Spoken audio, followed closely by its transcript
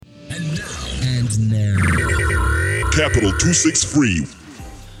begins now. Capital 263.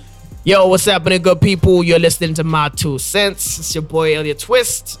 Yo, what's happening, good people? You're listening to My Two Cents. It's your boy Elliot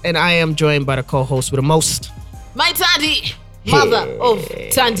Twist, and I am joined by the co-host with the most. My Tandy, mother of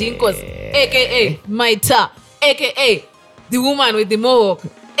Tandy Nkosi, aka Maita, aka the woman with the mohawk,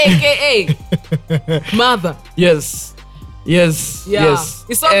 aka mother. Yes. Yeah.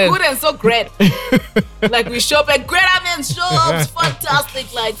 It's so good and so great. Like we shop at Great Men's shops,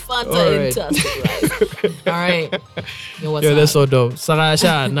 fantastic, like fantastic, right? All right. Yo, what's up? That's so dope.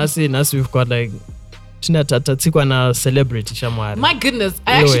 Sarasha, Nasi, we've got like Tina celebrity shamwari. My goodness,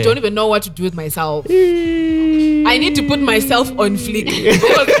 I actually don't even know what to do with myself. I need to put myself on fleek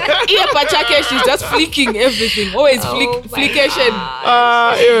because Iya Pachake, she's just fleeking everything. Always fleecation.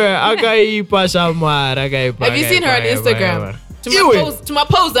 Have you seen her on Instagram? To my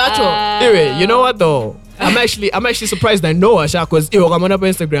post, Anyway, you know what though? I'm actually surprised I know Asha because I'm on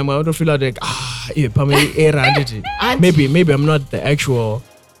Instagram. I don't feel like maybe I'm not the actual.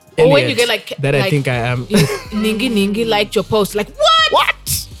 Or when you get like I think I am. Ningi liked your post. Like what?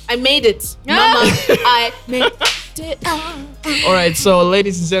 I made it, Mama. I made it. All right, so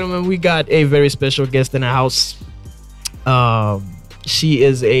ladies and gentlemen, we got a very special guest in the house. She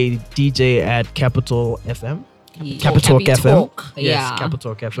is a DJ at Capital FM. Capital FM. Yes,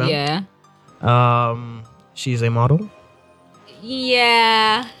 Capital FM. Yeah. She's a model.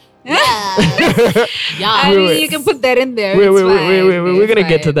 Yeah. Yeah. I mean, you can put that in there. We're gonna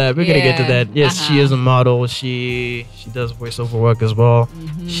get to that. We're gonna get to that. Yes, she is a model. She does voiceover work as well.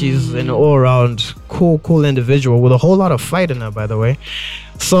 Mm-hmm. She's an all-around cool individual with a whole lot of fight in her, by the way.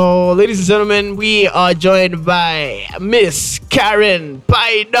 So, ladies and gentlemen, we are joined by Miss Karen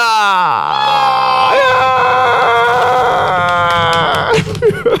Paida.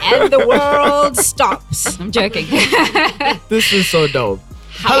 And the world stops. I'm joking. This is so dope.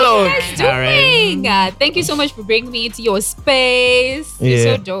 Hello, Karen. Thank you so much for bringing me into your space. Yeah.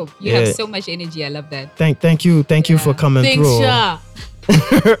 You're so dope. You have so much energy. I love that. Thank you for coming through. Sha.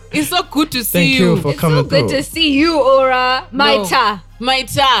 It's so good to see Thank you for coming through. It's so good to see you, Aura. Maita.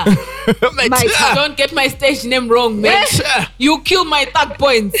 Don't get my stage name wrong, man. You kill my tag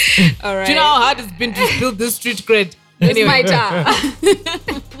points. All right. Do you know how hard it's been to build this street cred? Anyway.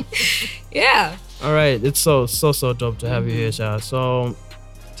 Maita. Yeah. All right. It's so dope to have you here, Sha. So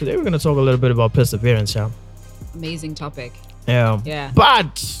today we're going to talk a little bit about perseverance, Sha. Amazing topic. Yeah.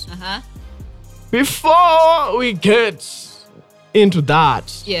 But before we get into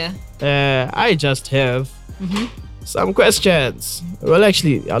that, I just have some questions. Well,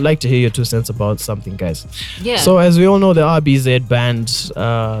 actually, I'd like to hear your 2 cents about something, guys. Yeah. So as we all know, the RBZ banned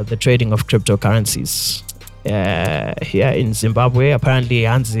the trading of cryptocurrencies. Here in Zimbabwe, apparently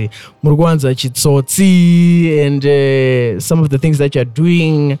Hanzi Murugwanza Chitsotsi and some of the things that you're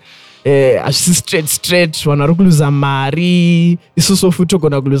doing straight wanarukuluza mari isuso futo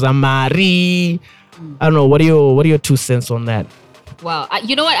konakuluza mari. I don't know, what are your 2 cents on that? Wow.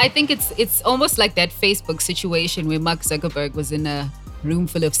 You know what? I think it's almost like that Facebook situation where Mark Zuckerberg was in a room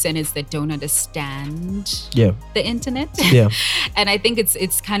full of senators that don't understand the internet. Yeah. And I think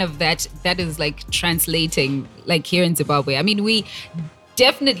it's kind of that is like translating like here in Zimbabwe. I mean, we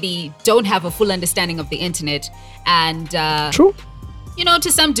definitely don't have a full understanding of the internet and True. You know,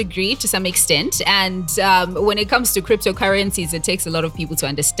 to some degree, to some extent. And when it comes to cryptocurrencies, it takes a lot of people to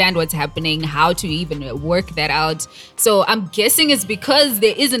understand what's happening, how to even work that out. So I'm guessing it's because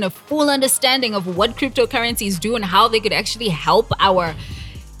there isn't a full understanding of what cryptocurrencies do and how they could actually help our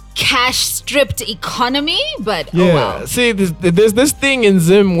cash-stripped economy. But oh well. See, there's this thing in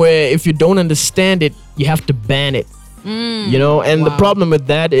Zim where if you don't understand it, you have to ban it. You know, and the problem with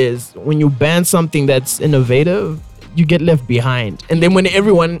that is when you ban something that's innovative, you get left behind. And then when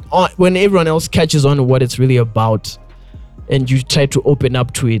everyone else catches on to what it's really about and you try to open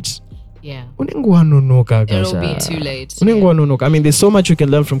up to it, it'll be too late. I mean, there's so much you can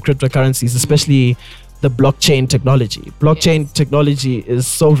learn from cryptocurrencies, especially the blockchain technology. Blockchain technology is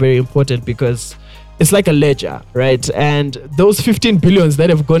so very important because it's like a ledger, right? And those 15 billions that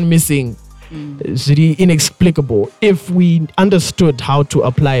have gone missing is really inexplicable. If we understood how to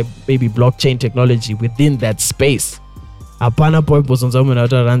apply maybe blockchain technology within that space, Apana point was on someone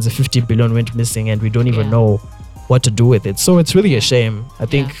that runs 50 billion went missing and we don't even know what to do with it. So it's really a shame. I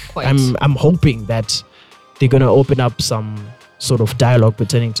think I'm hoping that they're gonna open up some sort of dialogue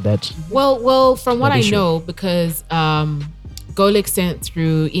pertaining to that. Well, from what I know, because Golix sent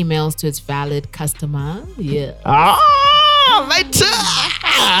through emails to its valid customer. Yeah. I'm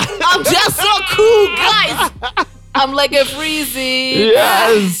just so cool, guys. I'm like a freezy.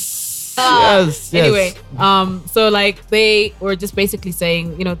 Yes. Yes. Anyway, so like they were just basically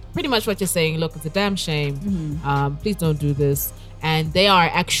saying, pretty much what you're saying. Look, it's a damn shame. Please don't do this. And they are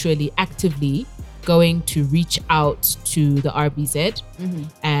actually actively going to reach out to the RBZ.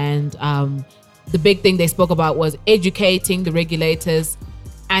 And the big thing they spoke about was educating the regulators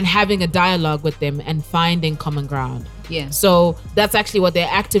and having a dialogue with them and finding common ground. Yeah. So that's actually what they're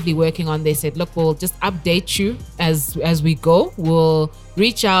actively working on. They said, look, we'll just update you as we go. We'll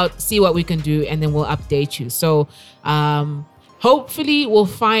reach out, see what we can do, and then we'll update you. So hopefully we'll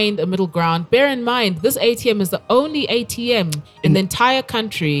find a middle ground. Bear in mind, this ATM is the only ATM in the entire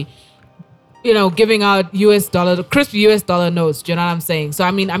country, giving out crisp US dollar notes. Do you know what I'm saying? So I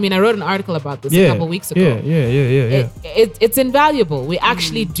mean, I wrote an article about this a couple weeks ago. Yeah. It's invaluable. We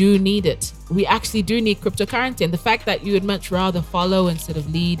actually do need it. We actually do need cryptocurrency, and the fact that you would much rather follow instead of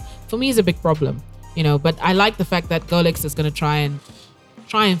lead, for me, is a big problem. But I like the fact that Golex is going to try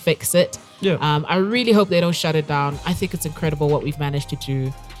and fix it. Yeah. I really hope they don't shut it down. I think it's incredible what we've managed to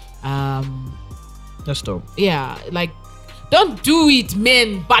do. That's dope. Yeah, like, don't do it,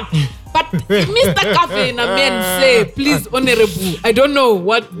 man. But Mr. Cafe and a man say, please, honorable. I don't know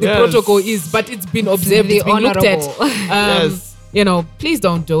what the protocol is, but it's been observed, it's been looked at. Yes. Please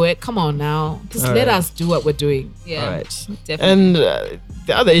don't do it. Come on now. Just let us do what we're doing. Yeah. All right. Definitely. And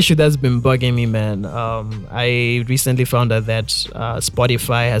the other issue that's been bugging me, man, I recently found out that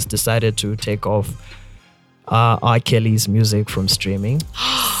Spotify has decided to take off R. Kelly's music from streaming.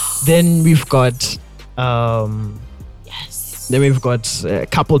 Then we've got Then we've got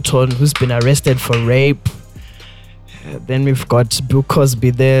Capleton, who's been arrested for rape. Then we've got Bill Cosby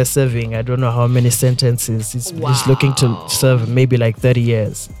there serving, I don't know how many sentences. He's looking to serve maybe like 30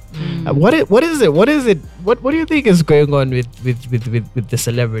 years. What is it? What do you think is going on with the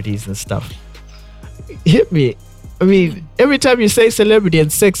celebrities and stuff? Hit me. I mean, every time you say celebrity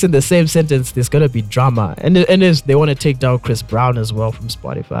and sex in the same sentence, there's gonna be drama, and they want to take down Chris Brown as well from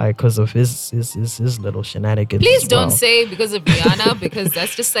Spotify because of his little shenanigans. Please as well. don't say because of Rihanna, because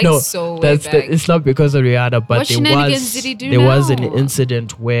that's just like it's not because of Rihanna, but what shenanigans did he do there now? was an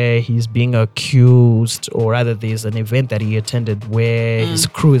incident where he's being accused, or rather, there's an event that he attended where his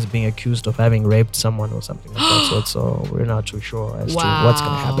crew is being accused of having raped someone or something like that. So we're not too sure as to what's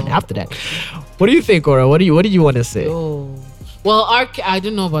gonna happen after that. What do you think, Ora? What did you want to say? Oh. Well, I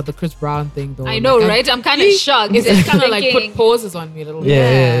don't know about the Chris Brown thing though. I know, right? I'm kind of shocked. It's kind of like put pauses on me a little bit.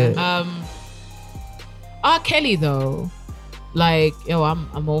 Yeah. R. Kelly though, like,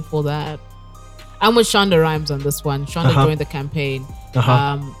 I'm all for that. I'm with Shonda Rhimes on this one. Shonda joined the campaign.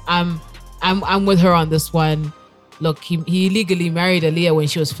 I'm with her on this one. Look, he illegally married Aaliyah when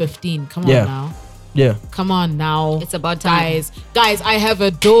she was 15. Come on now. Yeah. Come on now. It's about time. Guys, I have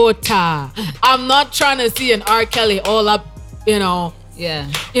a daughter. I'm not trying to see an R. Kelly all up, Yeah.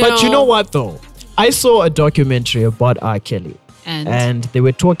 But you know what though? I saw a documentary about R. Kelly. And they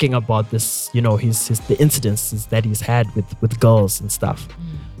were talking about this, the incidences that he's had with girls and stuff.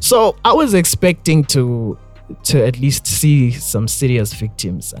 So I was expecting to at least see some serious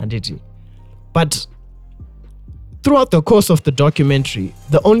victims, but throughout the course of the documentary,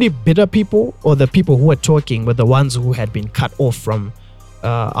 the only bitter people, or the people who were talking, were the ones who had been cut off from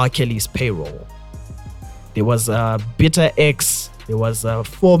R. Kelly's payroll. There was a bitter ex, there was a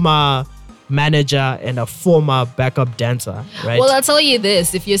former manager, and a former backup dancer, right? Well, I'll tell you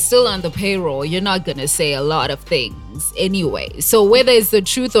this, if you're still on the payroll, you're not going to say a lot of things anyway. So whether it's the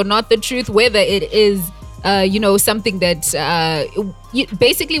truth or not the truth, whether it is something that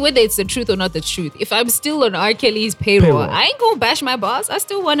basically, whether it's the truth or not the truth, if I'm still on R. Kelly's payroll, I ain't gonna bash my boss. I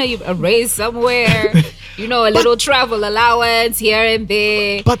still want to raise somewhere, a little travel allowance here and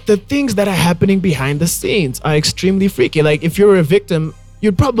there. But the things that are happening behind the scenes are extremely freaky. Like, if you're a victim,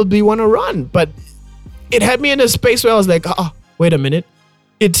 you'd probably want to run. But it had me in a space where I was like, wait a minute.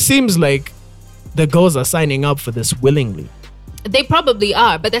 It seems like the girls are signing up for this willingly. They probably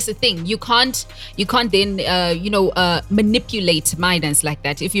are, but that's the thing. You can't then manipulate minors like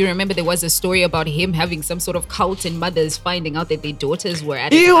that. If you remember, there was a story about him having some sort of cult and mothers finding out that their daughters were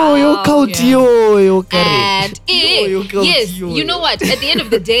at his house. And yes, you know what? At the end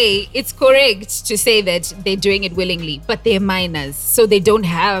of the day, it's correct to say that they're doing it willingly, but they're minors, so they don't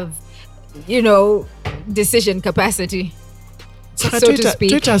have, decision capacity, so to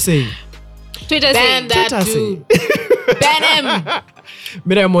speak. Twitter say. Ban that dude. Ban him.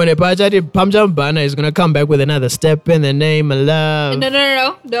 Miramone Pajati Pamjambana is gonna come back with another step in the name of love.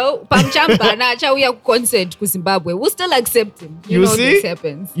 No. Pamjambana, we are consent to Zimbabwe. We'll still accept him. You know see? this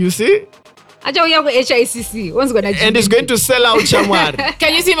happens. You see? Aja uya ku HICC. One's gonna and it's going to sell out Shamwar.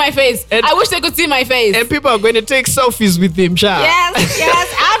 Can you see my face? And- I wish they could see my face. And people are going to take selfies with him, Sha.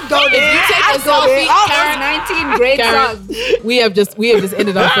 Yes, I've done it. If you take I've a done selfie, it. All Karen- those 19 great Karen, songs. we have just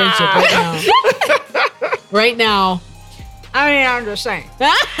ended our friendship right now. Right now. I mean, I'm just saying.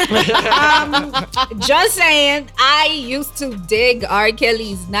 Just saying, I used to dig R.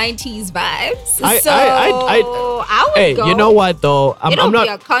 Kelly's 90s vibes. I would Hey, go. you know what though? It'll I'm not.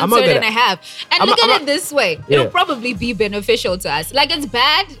 be a concert I'm not gonna, and a half. And I'm look not- at I'm it this way. Yeah. It'll probably be beneficial to us. Like, it's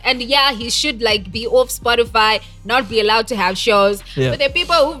bad. And yeah, he should like be off Spotify, not be allowed to have shows. Yeah. But there are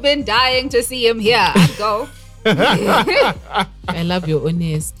people who've been dying to see him here. I'd go. I love your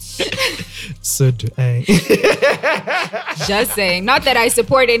honest. So do I. Just saying. Not that I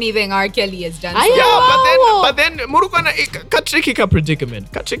support anything R. Kelly has done. I so know. but then Murukana tricky predicament.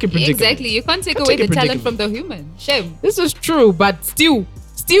 exactly. You can't take Can't away take the a talent predicament. from the human. Shame. This is true, but still.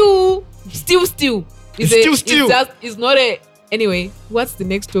 It's not a. Anyway, what's the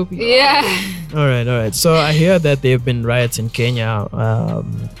next topic? Yeah. All right. So I hear that there have been riots in Kenya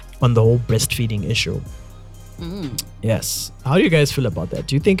on the whole breastfeeding issue. Yes. How do you guys feel about that?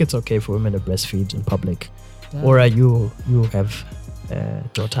 Do you think it's okay for women to breastfeed in public, or are you have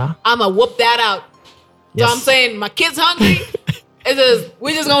daughter? I'ma whoop that out. Yes. So I'm saying my kid's hungry.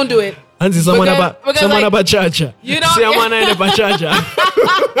 We're just gonna do it. Anzi, someone Because, about charger. you know- someone about charger.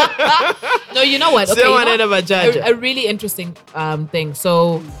 No, you know what? Okay, Someone you know, about charger. a really interesting thing.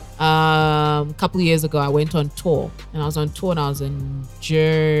 So, a couple of years ago, I went on tour, and I was in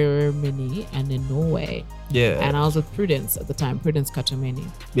Germany and in Norway, Yeah. and I was with Prudence at the time, Prudence Katameni,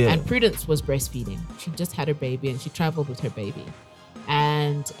 Yeah. and Prudence was breastfeeding. She just had her baby, and she traveled with her baby,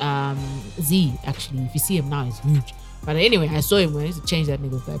 and Z actually, if you see him now, he's huge. But anyway, I saw him when I used to change that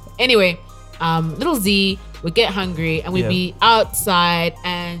nigga's diaper. Anyway, little Z would get hungry and we'd Yeah. be outside,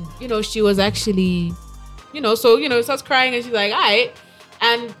 and she was actually, starts crying, and she's like, all right.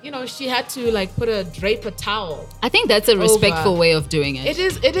 And she had to like drape a towel. I think that's a respectful Over. way of doing it.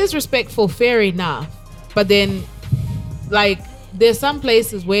 It is respectful, fair enough. But then like there's some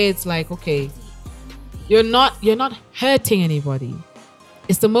places where it's like, okay, you're not hurting anybody.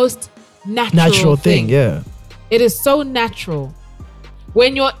 It's the most natural thing. Yeah. It is so natural.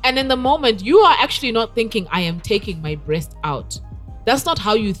 And in the moment, you are actually not thinking, I am taking my breast out. That's not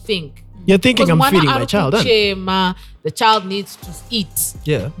how you think. You're thinking I'm Because feeding mwana my child. Huh? arukuchema, the child needs to eat.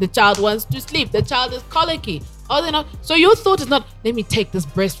 Yeah. The child wants to sleep. The child is colicky. So your thought is not, let me take this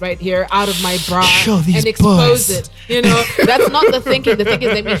breast right here out of my bra Show these and expose boys. it. That's not the thinking. The thinking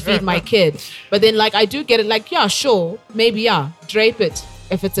is, let me feed my kid. But then like I do get it, like, yeah, sure, maybe drape it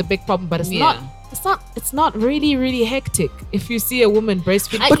if it's a big problem, but it's not really, really hectic if you see a woman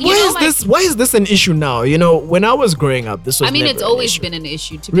breastfeeding. But why is this an issue now? When I was growing up, this was I mean, never it's an always issue. been an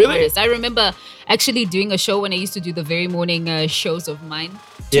issue, to be Really? honest. I remember actually doing a show when I used to do the very morning shows of mine,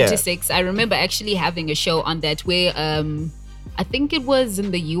 2 Yeah. to 6. I remember actually having a show on that where I think it was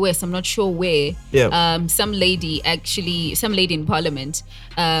in the US, I'm not sure where. Yeah. Some lady in Parliament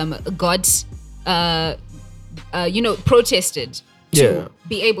got, protested to Yeah.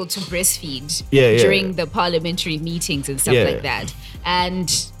 be able to breastfeed Yeah, during the parliamentary meetings and stuff Yeah. like that.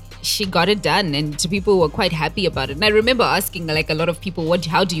 And she got it done, and people were quite happy about it. And I remember asking like a lot of people,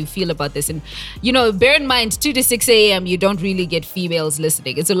 how do you feel about this? And bear in mind, 2 to 6 a.m. you don't really get females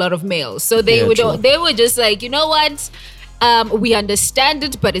listening. It's a lot of males. So they true. they were just like, you know what? We understand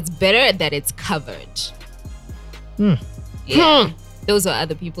it, but it's better that it's covered. Yeah. Those are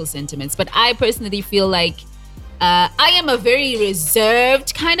other people's sentiments. But I personally feel like I am a very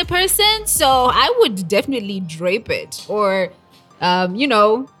reserved kind of person, so I would definitely drape it or,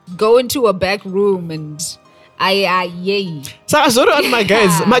 go into a back room and yay. So I sort of my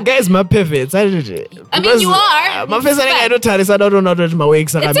guys, my pivots. I mean, you are. My It's face, a I fact. don't tell I don't know my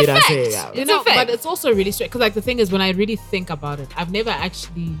wakes. It's a fact. You It's know, a fact. but it's also really straight because like the thing is, when I really think about it, I've never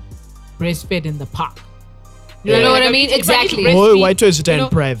actually breastfed in the park. You know what I Like, mean? if I need to Exactly. breastfeed, Why to sit in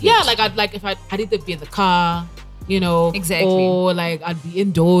private? Yeah, like I'd either be in the car, Exactly. or like I'd be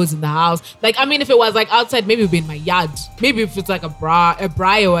indoors in the house. Like I mean, if it was like outside, maybe it'd be in my yard. Maybe if it's like a bra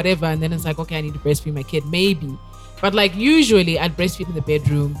or whatever, and then it's like, okay, I need to breastfeed my kid, maybe. But like usually, I'd breastfeed in the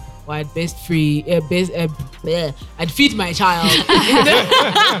bedroom, or I'd I'd feed my child.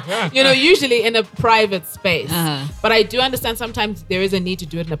 Usually in a private space. Uh-huh. But I do understand sometimes there is a need to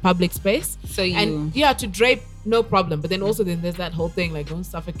do it in a public space. So and to drape, no problem. But then also then there's that whole thing like don't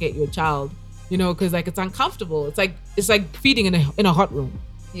suffocate your child, because like it's uncomfortable. It's like feeding in a hot room.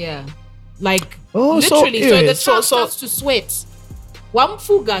 Yeah. Like Oh, so, literally. So, yeah, the so- child so- starts to sweat.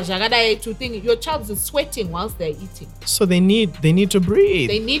 Wamfuga jagada to think your child is sweating whilst they're eating. So they need to breathe.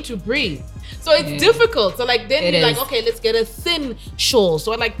 They need to breathe. So it's difficult. So like then you're like, okay, let's get a thin shawl.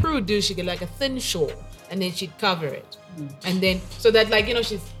 So like Peru do, she get like a thin shawl and then she'd cover it. And then so that like,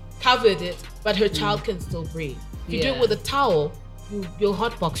 she's covered it, but her child can still breathe. If you do it with a towel, you'll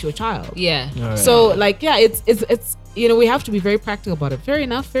hotbox your child. Yeah. All right. So like, yeah, it's we have to be very practical about it. Fair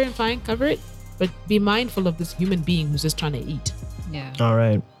enough, fair and fine, cover it, but be mindful of this human being who's just trying to eat. Yeah. All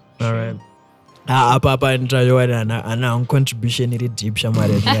right. Apa ana contribution iri deep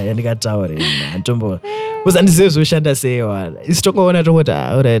shamari yandikataura ntombo uzandizizoshanda sei wana isitokoona tongoti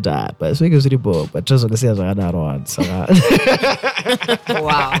alright but sweke zviripo but tozongosiya zvakadaro saka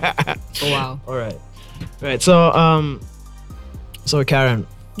Wow. all right so Karen,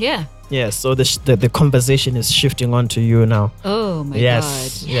 Yeah. yes, so the conversation is shifting on to you now. Oh my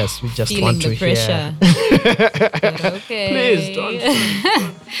yes God. yes we just Feeling want the to pressure. hear. But okay. Please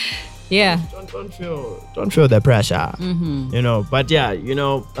don't Yeah. don't feel the pressure. But yeah,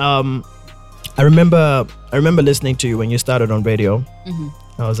 I remember listening to you when you started on radio.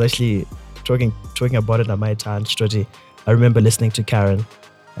 I was actually talking about it at my time, Stroti. I remember listening to Karen,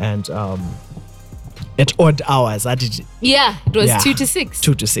 and at odd hours I did Yeah. It was 2 to 6.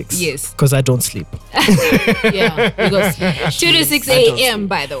 2 to 6. Yes. because I don't sleep. Yeah, because 2 to 6 I don't a.m.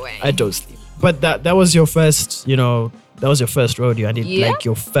 by the way. I don't sleep. But that was your first, that was your first rodeo, and like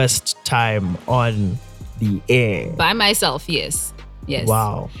your first time on the air. By myself, yes.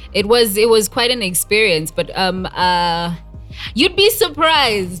 Wow. It was quite an experience, but you'd be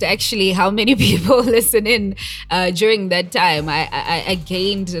surprised actually how many people listen in during that time. I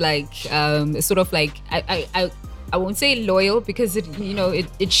gained like sort of like I won't say loyal because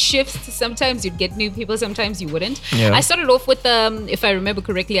it shifts. Sometimes you'd get new people, sometimes you wouldn't. Yeah. I started off with if I remember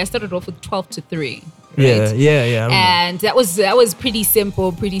correctly, I started off with 12 to 3. Yeah, right? yeah. I remember. And that was pretty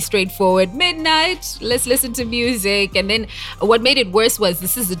simple, pretty straightforward. Midnight, let's listen to music. And then what made it worse was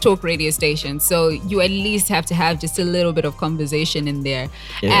this is a talk radio station, so you at least have to have just a little bit of conversation in there.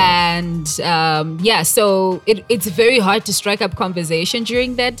 Yeah. And so it's very hard to strike up conversation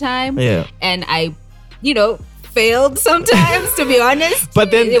during that time. Yeah. And I, failed sometimes, to be honest.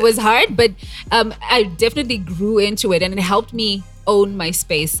 But then it was hard, but I definitely grew into it, and it helped me own my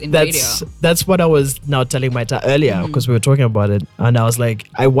space in radio. That's what I was now telling my earlier, because we were talking about it, and I was like,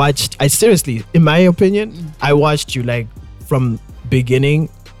 I seriously, in my opinion, I watched you like from beginning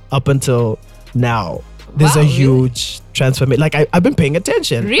up until now. There's Wow, a really? huge transformation. Like I've been paying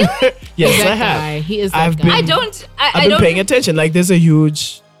attention. Really? Yes, that I have. guy. He is that I've guy. been- I don't. I've been paying attention. Like there's a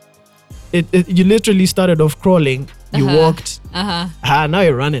huge. You literally started off crawling. You walked. Now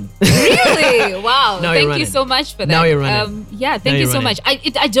you're running. Really? Wow. Now you're Thank you running. so much for that. Now you're running. Thank Now you you're so running. much.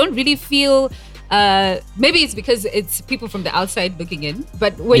 I don't really feel. Maybe it's because it's people from the outside looking in,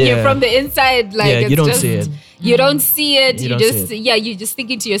 but when you're Yeah. from the inside, like Yeah, you it's don't just, see it. You don't see it. You You don't just see it. you're just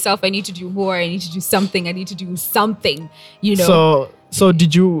thinking to yourself, I need to do more. I need to do something. I need to do something. You know. So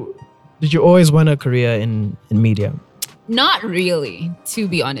did you always want a career in media? Not really, to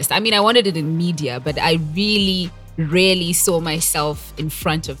be honest. I mean, I wanted it in media, but I really, rarely saw myself in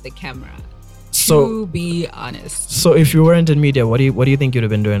front of the camera. So To be honest, so if you weren't in media, what do you think you'd have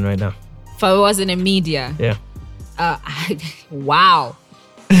been doing right now? if I wasn't in media, Yeah. wow,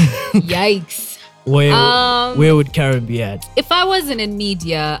 yikes. Where would Karen be at? If I wasn't in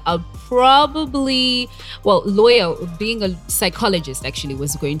media, I'll probably, lawyer, being a psychologist actually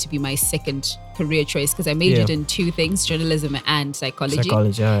was going to be my second career choice because I majored Yeah. in two things, journalism and psychology.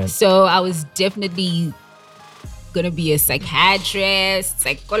 Psychology, all right. So I was definitely gonna be a psychiatrist,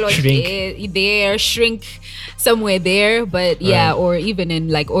 psychologist, shrink somewhere there. But yeah, Right. or even in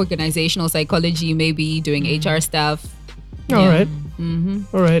like organizational psychology, maybe doing HR stuff. All right.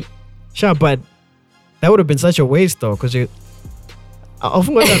 All right. Sure, but that would have been such a waste though, because you.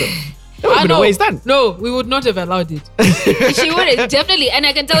 Often that would have been a waste. Done. No, we would not have allowed it. She would definitely, and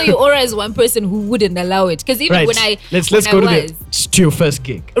I can tell you, Aura is one person who wouldn't allow it because even Right. when I let's when go I to your first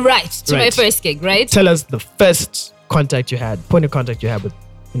gig. right to my Right. first gig, right? Tell us the first point of contact you had with,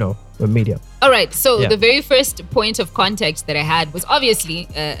 with media. All right. So Yeah. the very first point of contact that I had was obviously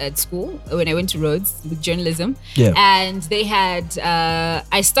at school when I went to Rhodes with journalism. Yeah. And they had,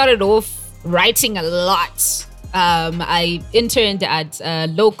 I started off writing a lot. I interned at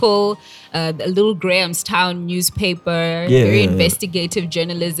local, the Little Grahamstown newspaper, Yeah, very yeah, yeah. investigative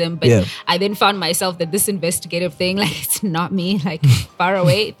journalism. But Yeah. I then found myself that this investigative thing, like it's not me, like far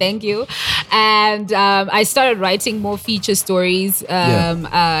away. Thank you. And I started writing more feature stories. Yeah.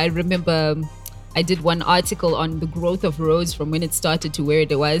 I remember I did one article on the growth of Rhodes from when it started to where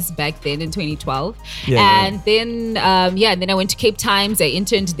it was back then in 2012. And then and then I went to Cape Times. I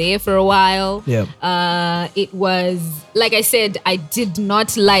interned there for a while. It was, like I said, I did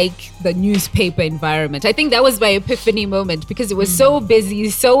not like the newspaper environment. I think that was my epiphany moment because it was so busy,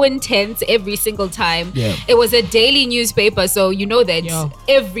 so intense every single time. It was a daily newspaper, so you know that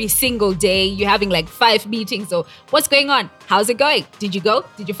every single day you're having like 5 meetings. So what's going on? How's it going? Did you go?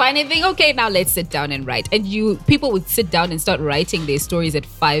 Did you find anything? Okay, now let's sit down and write. And people would sit down and start writing their stories at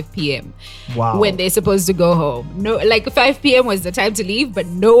 5 p.m. Wow. When they're supposed to go home. No, like 5 p.m. was the time to leave, but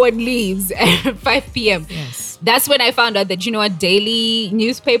no one leaves at 5 p.m. Yes. That's when I found out that, you know what, daily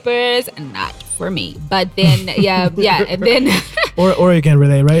newspapers are not for me. But then, and then... or you can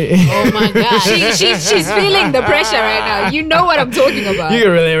relate, right? Oh my God. she's feeling the pressure right now. You know what I'm talking about. You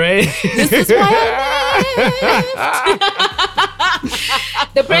can relate, right? This is why I left.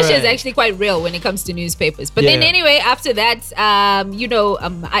 The pressure is actually quite real when it comes to newspapers. But then anyway, after that,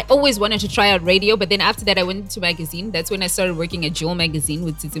 I always wanted to try out radio. But then after that, I went to magazine. That's when I started working at Jewel Magazine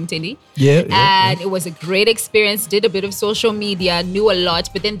with Tsitsi Mtendi. And it was a great experience. Did a bit of social media, knew a lot.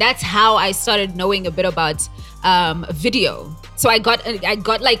 But then that's how I started knowing a bit about video. So I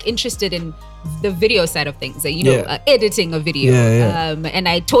got like interested in the video side of things, editing a video. And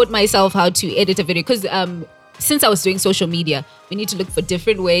I taught myself how to edit a video because since I was doing social media, we need to look for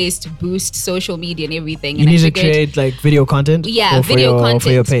different ways to boost social media and everything. You need to create like video content? Video content. For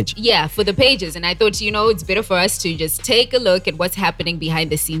your page? Yeah, for the pages. And I thought, it's better for us to just take a look at what's happening behind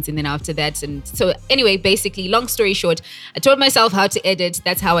the scenes and then after that. And so anyway, basically, long story short, I taught myself how to edit.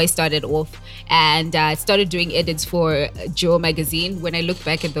 That's how I started off. And I started doing edits for Jewel Magazine. When I look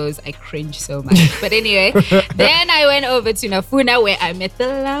back at those, I cringe so much. But anyway, then I went over to Nafuna where I met the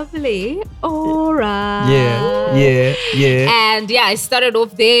lovely Aura. And I started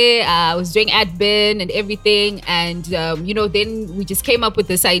off there. I was doing admin and everything. And, then we just came up with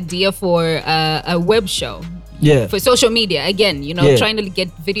this idea for a web show. For social media. Again, trying to get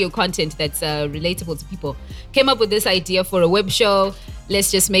video content that's relatable to people. Came up with this idea for a web show.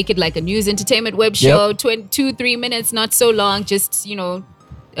 Let's just make it like a news entertainment web show. 2-3 minutes, not so long. Just,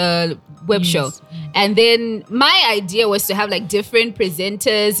 web show. And then my idea was to have like different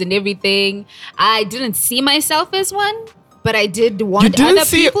presenters and everything. I didn't see myself as one, but I did want other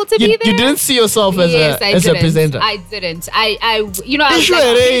people to be there. You didn't see yourself as a presenter? I didn't. I was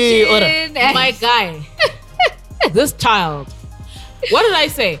like, my guy, this child. What did I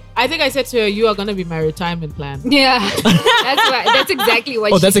say? I think I said to her, "You are going to be my retirement plan." Yeah, that's exactly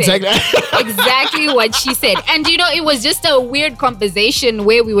what she said. Exactly what she said. And it was just a weird conversation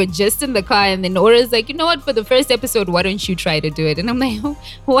where we were just in the car, and then Aura's like, "You know what? For the first episode, why don't you try to do it?" And I'm like,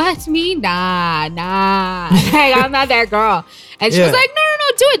 "What, me? Nah. Like, I'm not that girl." And she was like, "No,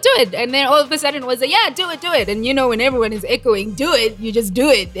 do it." And then all of a sudden was like, "Yeah, do it." And when everyone is echoing, "Do it," you just do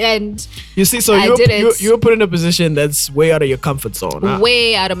it. And you see, so you're put in a position that's way out of your comfort zone. Huh?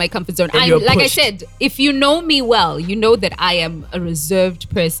 Way out of my comfort zone. Like I said, if you know me well, you know that I am a reserved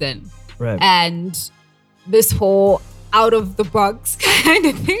person. Right. And this whole out of the box kind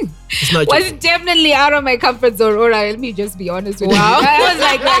of thing was definitely out of my comfort zone. Or let me just be honest with you. I was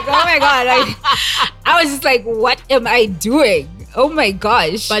like, oh my God. I was just like, what am I doing? Oh my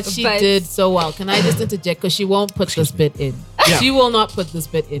gosh. But she did so well. Can I just interject? Because she won't put this bit in. Yeah. She will not put this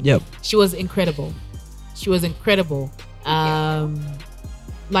bit in. Yep. She was incredible.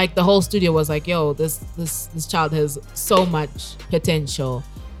 Like the whole studio was like, yo, this child has so much potential.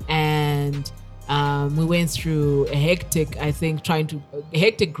 And we went through a hectic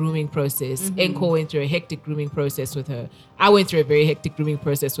grooming process. Enko went through a hectic grooming process with her. I went through a very hectic grooming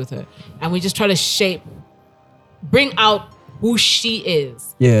process with her. And we just try to bring out who she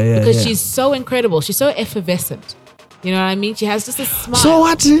is. Because she's so incredible. She's so effervescent. You know what I mean? She has just a smile. So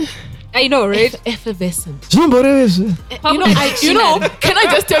what? I know, right? Effervescent. Can I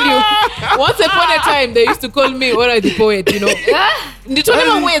just tell you? Once upon a time, they used to call me Ora the poet.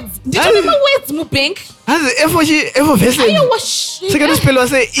 Nditona words, Mupink. Effervescent. Ayo wash. Second spell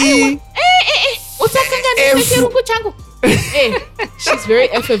was E. She's very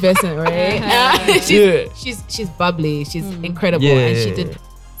effervescent, right? She's bubbly. She's incredible, and she did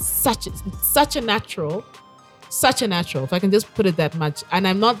such a natural. If I can just put it that much. And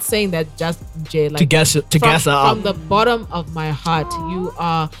I'm not saying that just Jay, like to gas her up. From the bottom of my heart, you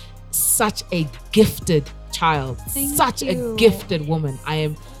are such a gifted child, such a gifted woman. I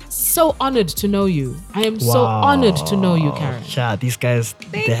am so honored to know you. I am so honored to know you, Karen. These guys,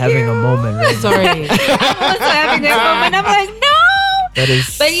 they're having a moment, right? Sorry. I'm also having that moment. I'm like, no. That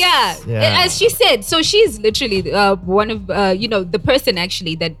is, but as she said, so she's literally one of the person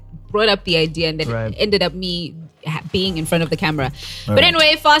actually that brought up the idea, and then Right. it ended up me being in front of the camera. But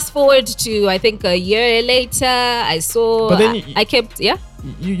anyway, fast forward to I think a year later, I saw. But then I kept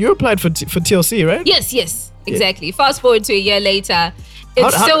You applied for TLC, right? Yes, exactly. Fast forward to a year later,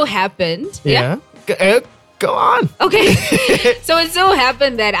 it How- happened. Go on. Okay. So it so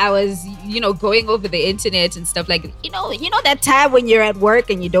happened that I was, going over the internet and stuff like, that time when you're at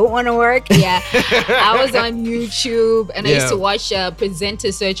work and you don't want to work. Yeah. I was on YouTube and I used to watch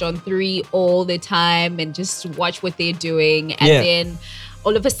Presenter Search on 3 all the time and just watch what they're doing. And then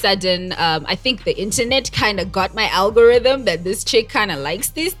all of a sudden, I think the internet kind of got my algorithm that this chick kind of likes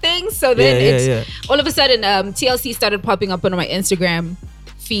these things. So then all of a sudden, TLC started popping up on my Instagram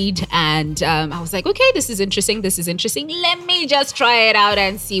feed, and I was like, okay, this is interesting. Let me just try it out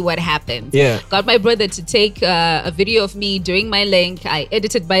and see what happens. Yeah. Got my brother to take a video of me doing my link. I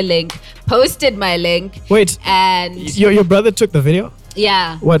edited my link, posted my link. Wait, and your brother took the video?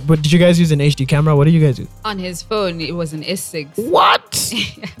 yeah, What did you guys use an HD camera? What do you guys use? on his phone, it was an S6. What?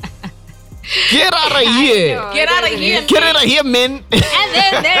 Get out of here. know. Get out of here. Get out of here, man. And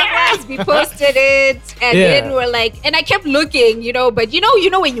then there it was. We posted it, and then we're like, and I kept looking, but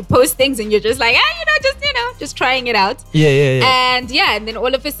when you post things and you're just like, just trying it out. Yeah. And then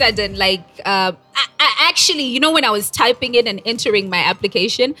all of a sudden, like, I actually, when I was typing in and entering my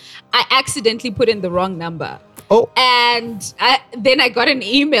application, I accidentally put in the wrong number. Oh. And then I got an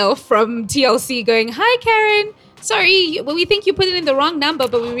email from TLC going, "Hi, Karen. Sorry, we think you put it in the wrong number,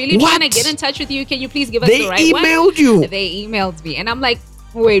 but we're really trying to get in touch with you. Can you please give us the right one?" They emailed you. They emailed me. And I'm like,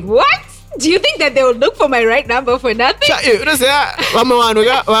 wait, what? Do you think that they would look for my right number for nothing? Wrong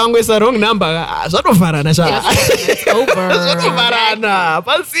number. It's over. And I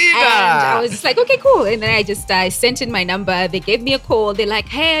was just like, okay, cool. And then I sent in my number. They gave me a call. They're like,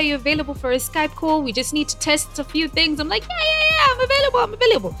 hey, are you available for a Skype call? We just need to test a few things. I'm like, yeah, I'm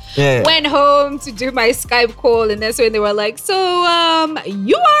available. Yeah. Went home to do my Skype call, and that's when they were like, so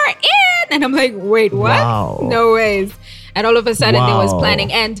you are in. And I'm like, wait, what? Wow. No ways. And all of a sudden there was Wow.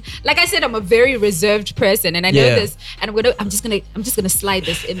 planning. And like I said, I'm a very reserved person, and I know this. And I'm just gonna slide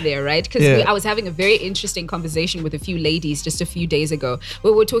this in there, right? Because I was having a very interesting conversation with a few ladies just a few days ago.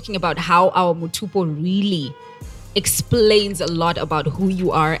 We were talking about how our mutupo really explains a lot about who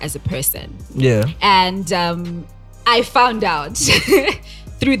you are as a person. Yeah. And I found out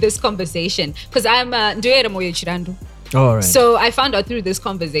through this conversation, because I'm Ndoyera Moyo Chirando. All right. So I found out through this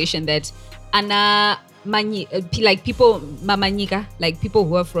conversation that like people Mamanyika, like people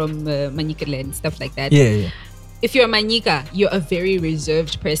who are from Manyika land, stuff like that. Yeah. If you're a Manyika, you're a very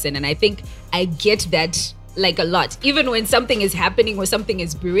reserved person, and I think I get that like a lot. Even when something is happening or something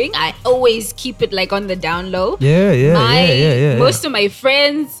is brewing, I always keep it like on the down low. Yeah. Most of my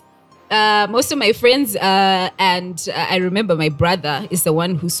friends, and I remember my brother is the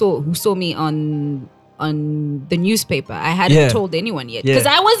one who saw me on the newspaper. I hadn't told anyone yet because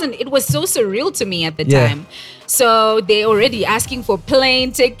it was so surreal to me at the time. So they already asking for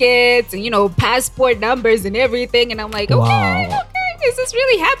plane tickets and passport numbers and everything, and I'm like, okay, is this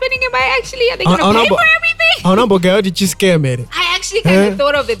really happening? Are they gonna pay for everything? I actually kind of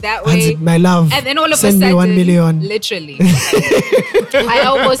thought of it that way. My love. And then all of send a sudden, me 1 million. literally, I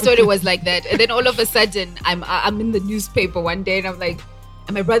almost thought it was like that. And then all of a sudden, I'm in the newspaper one day, and I'm like,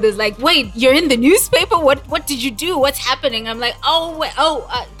 and my brother's like, "Wait, you're in the newspaper? What did you do? What's happening?" I'm like,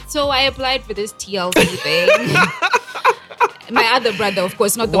 so I applied for this TLC thing. My other brother, of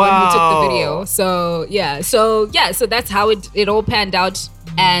course, not the one who took the video. So that's how it all panned out.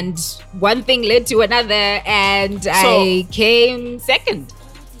 And one thing led to another, and I came second.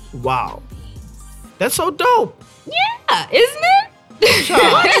 Wow. That's so dope. Yeah, isn't it?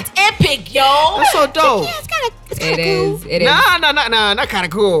 It's epic, yo. That's so dope. It is. Nah, not kind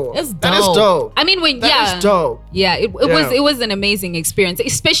of cool. It's That is dope. dope. I mean, That is dope. Yeah, it was an amazing experience,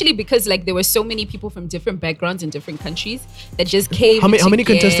 especially because like there were so many people from different backgrounds in different countries that just came. How many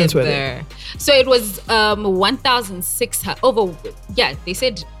contestants were there? So it was 1,600 over. Yeah, they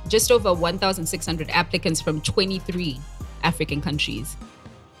said just over 1,600 applicants from 23 African countries,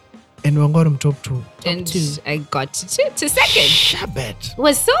 And we got him top 2. and I got to second. Shabbat.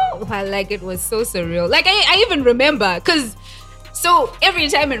 Was so it was so surreal. Like I even remember because so every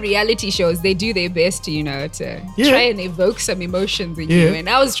time in reality shows they do their best to try and evoke some emotions in you, and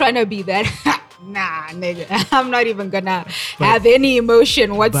I was trying to be that. Nah, nigga, I'm not even gonna have any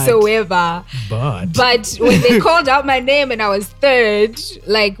emotion whatsoever. But when they called out my name and I was third,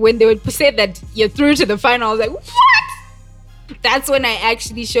 like when they would say that you're through to the final, I was like, what? That's when I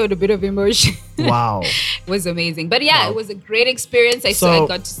actually showed a bit of emotion. Wow. It was amazing. But yeah, it was a great experience. I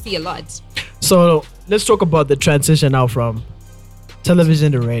got to see a lot. So let's talk about the transition now from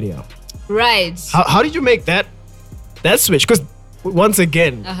television to radio. Right. How did you make that switch? Because once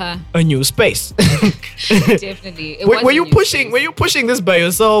again, a new space. Definitely. It was Were a you new pushing? space. Were you pushing this by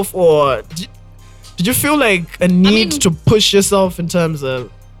yourself, or did you feel like a need to push yourself in terms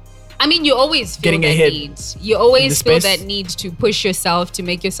of? I mean, you always feel Getting that ahead need. You in always the feel space? that need to push yourself, to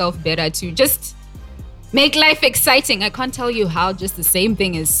make yourself better, to just make life exciting. I can't tell you how just the same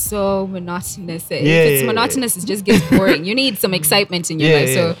thing is so monotonous. If it's monotonous, it just gets boring. You need some excitement in your life.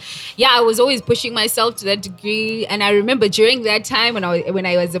 So, yeah, I was always pushing myself to that degree. And I remember during that time when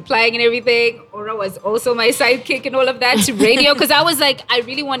I was applying and everything, Aura was also my sidekick and all of that to radio, because I was like, I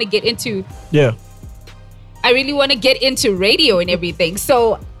really want to get into radio and everything.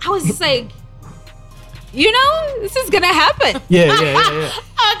 So I was just like, this is gonna happen. Yeah.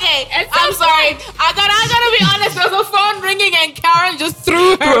 Okay, I'm sorry. I gotta be honest. There was a phone ringing and Karen just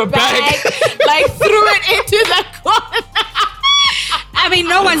threw her bag, like threw it into the corner. I mean,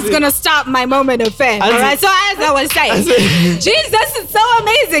 no one's gonna stop my moment of fame. All right. So as I was saying, Jesus is so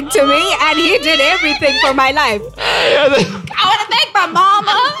amazing to me, and He did everything for my life. I want to thank my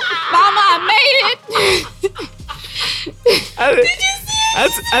mama. Mama, I made it. Did you see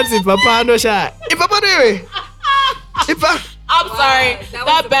it? That's Papa no shot. Papa do I'm sorry.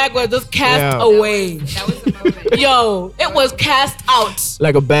 That bag was just cast away. That was the moment. Yo, it was cast out.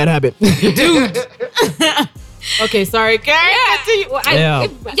 like a bad habit. Okay, sorry, Karen. So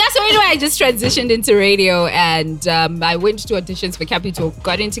anyway, I just transitioned into radio, and I went to auditions for Capi Talk,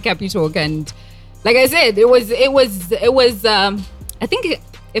 got into Capi Talk, and like I said, it was. I think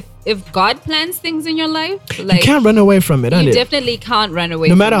if God plans things in your life, like You can't run away from it, you it? definitely can't run away.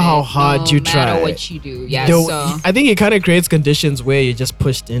 No from matter how it, hard you try. no matter what you do. Yeah. So I think it kind of creates conditions where you're just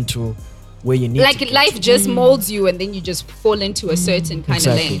pushed into where you need to like get life just molds you, and then you just fall into a certain kind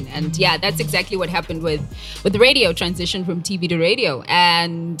Exactly. of lane. And yeah, that's exactly what happened with radio, transition from TV to radio.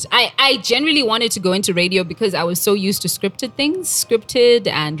 And I generally wanted to go into radio because I was so used to scripted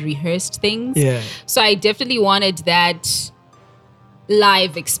and rehearsed things. Yeah. So I definitely wanted that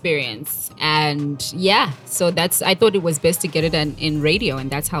live experience. And yeah, so I thought it was best to get it in radio, and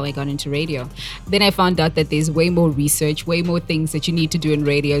that's how I got into radio. Then I found out that there's way more research, way more things that you need to do in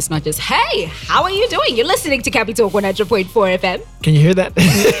radio. It's not just, hey, how are you doing? You're listening to Capi Talk 100.4 FM. Can you hear that? Do you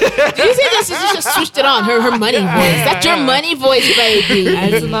see this? She just switched it on. Her money voice. That's your money voice, baby.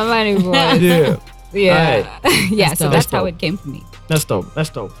 That's my money voice. yeah. Yeah. Yeah, so dope. that's That's how dope. it came for me. That's dope.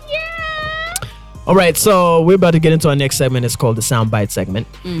 Yeah. All right, so we're about to get into our next segment. It's called the Soundbite segment.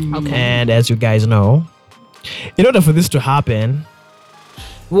 Okay. And as you guys know, in order for this to happen,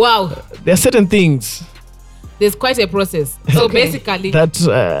 Wow. there are certain things There's quite a process. So basically, that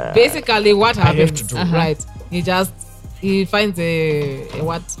what I have happens, to do. right? He finds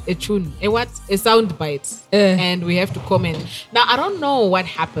a tune, a sound bite, and we have to comment. Now I don't know what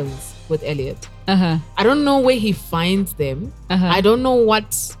happens with Elliot. I don't know where he finds them. I don't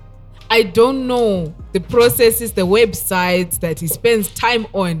know the processes, the websites that he spends time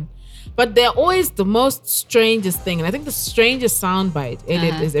on. But they're always the most strangest thing. And I think the strangest soundbite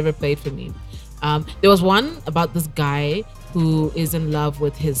Elliot has ever played for me. There was one about this guy who is in love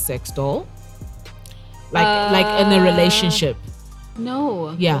with his sex doll. Like in a relationship.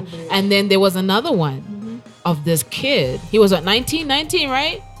 No. Yeah. And then there was another one of this kid. He was 19,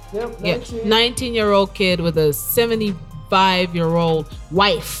 right? Yep, Yeah. 19-year-old kid with a 75-year-old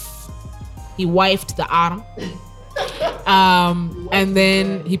wife. He wifed the arm. And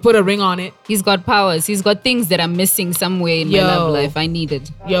then he put a ring on it. He's got powers. He's got things that are missing somewhere in my love life. I need it.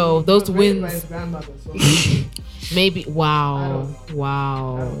 Yo, those wins. Maybe. Wow.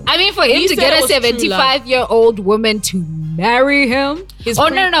 I mean, for him He to said get it a was true love. 75-year-old woman to marry him.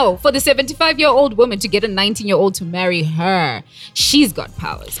 No. For the 75-year-old woman to get a 19-year-old to marry her, she's got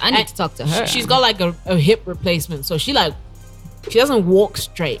powers. I need to talk to her. She's got like a hip replacement. So she doesn't walk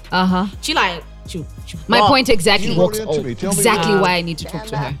straight. She My walk. point exactly. You wrote into me. Tell me Exactly more. why I need to talk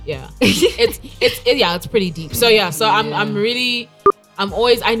to her. Yeah. It's pretty deep. So yeah,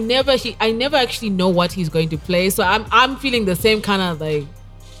 I never actually know what he's going to play. So I'm feeling the same kind of like,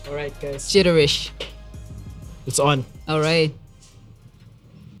 all right, guys, Jitterish. it's on. All right.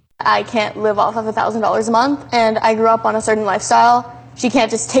 I can't live off of $1,000 a month, and I grew up on a certain lifestyle. She can't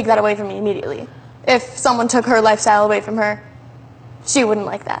just take that away from me immediately. If someone took her lifestyle away from her, she wouldn't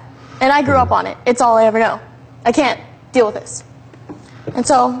like that. And I grew up on it. It's all I ever know. I can't deal with this. And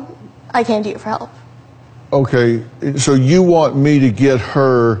so I came to you for help. Okay, so you want me to get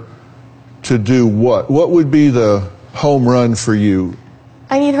her to do what? What would be the home run for you?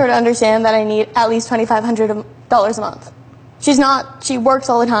 I need her to understand that I need at least $2,500 a month. She works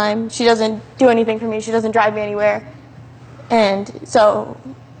all the time. She doesn't do anything for me. She doesn't drive me anywhere. And so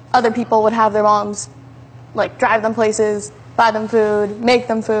other people would have their moms like drive them places, buy them food, make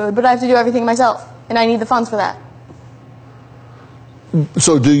them food, but I have to do everything myself, and I need the funds for that.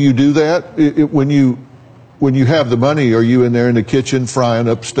 So do you do that? When you have the money, are you in there in the kitchen frying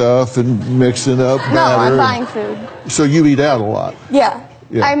up stuff and mixing up batter? No, I'm buying food. So you eat out a lot? Yeah.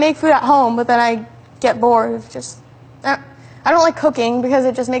 Yeah. I make food at home, but then I get bored of just... I don't like cooking because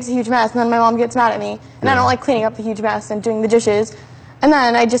it just makes a huge mess, and then my mom gets mad at me. And I don't like cleaning up the huge mess and doing the dishes. And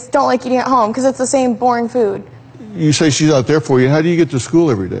then I just don't like eating at home because it's the same boring food. You say she's out there for you. How do you get to school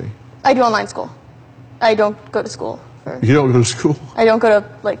every day? I do online school. I don't go to school. You don't go to school? I don't go to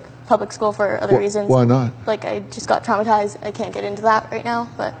like public school for other reasons. Why not? Like I just got traumatized. I can't get into that right now,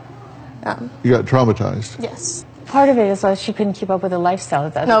 but you got traumatized? yes. Part of it is that she couldn't keep up with the lifestyle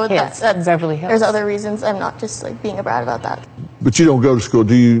of the other kids in Beverly Hills. There's other reasons. I'm not just like being a brat about that. But you don't go to school,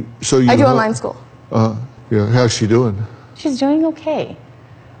 do you? So you I do online school. Yeah. How's she doing? She's doing okay.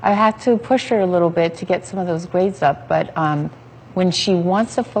 I had to push her a little bit to get some of those grades up, but when she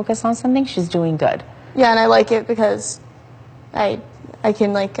wants to focus on something, she's doing good. Yeah, and I like it because I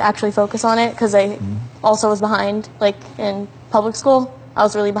can like actually focus on it because I also was behind like in public school. I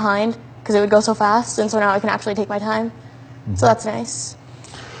was really behind because it would go so fast, and so now I can actually take my time. So that's nice.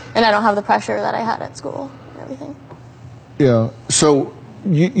 And I don't have the pressure that I had at school and everything. Yeah. So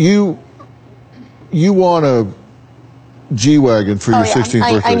you want a G-Wagon for your 16th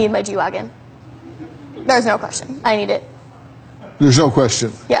birthday? I need my G-Wagon. There's no question. I need it. There's no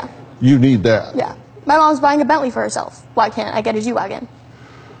question. Yeah. You need that. Yeah. My mom's buying a Bentley for herself. Why can't I get a G-Wagon?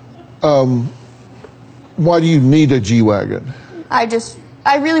 Why do you need a G-Wagon? I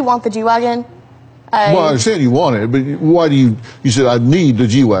really want the G-Wagon. Well, I understand you want it, but why do you said I need the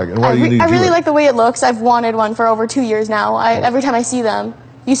G-Wagon. Why do you need a G-Wagon? I really like the way it looks. I've wanted one for over 2 years now. Every time I see them,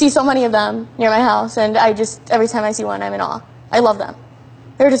 you see so many of them near my house, and every time I see one, I'm in awe. I love them.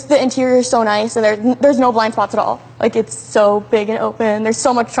 The interior is so nice, and there's no blind spots at all. Like, it's so big and open. There's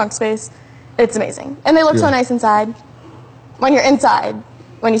so much trunk space. It's amazing. And they look so nice inside. When you're inside,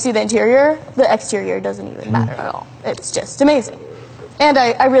 when you see the interior, the exterior doesn't even matter at all. It's just amazing. And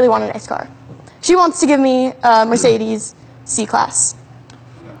I really want a nice car. She wants to give me a Mercedes C-Class.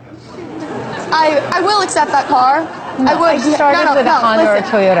 I will accept that car. I would. I started with a Honda or a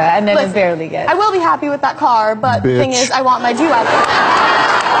Toyota, and then it barely gets. I will be happy with that car, but the thing is, I want my G-Wagon.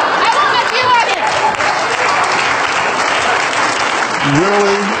 I want my G-Wagon!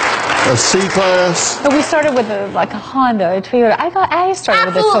 Really? A C-Class? So we started with a Honda, a Toyota. I started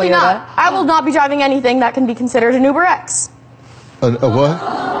with a Toyota. Absolutely not. I will not be driving anything that can be considered an Uber X. A what?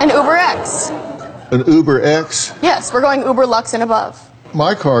 An Uber X. An Uber X? Yes, we're going Uber Lux and above.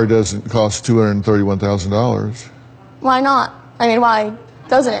 My car doesn't cost $231,000. Why not? I mean, why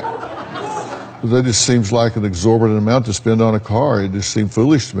doesn't it? That just seems like an exorbitant amount to spend on a car. It just seemed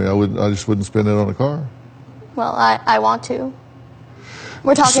foolish to me. I just wouldn't spend it on a car. Well, I want to.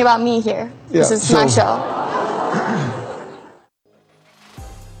 We're talking about me here. Yeah, this is my show.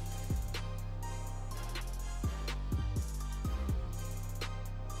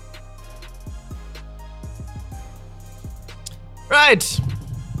 Right.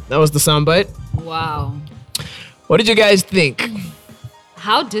 That was the soundbite. Wow. What did you guys think?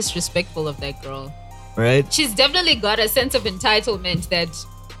 How disrespectful of that girl. Right? She's definitely got a sense of entitlement that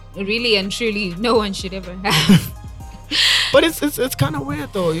really and truly no one should ever have. But it's kind of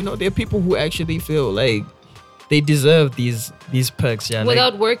weird though. You know, there are people who actually feel like they deserve these perks. Yeah.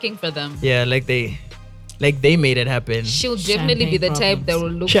 Without working for them. Yeah, like they made it happen. She'll definitely be the type that will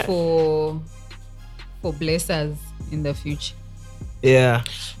look for blessers in the future. Yeah.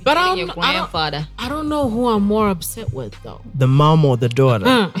 But Your grandfather. I don't know who I'm more upset with though. The mom or the daughter.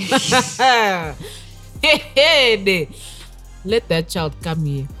 Let that child come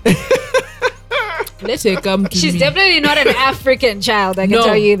here. Let her come to She's me. definitely not an African child, I can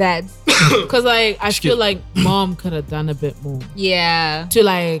tell you that. Because I feel like mom could have done a bit more. Yeah.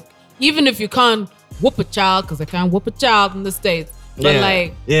 To even if you can't whoop a child, because I can't whoop a child in the States,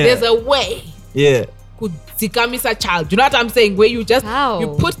 but there's a way. Yeah. Could zikamisa child. You know what I'm saying? Where you just you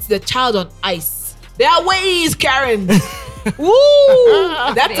put the child on ice. There are ways, Karen. Woo!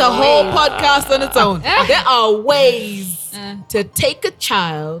 That's a whole podcast on its own. There are ways to take a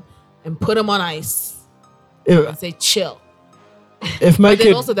child and put him on ice. And say chill. If my but then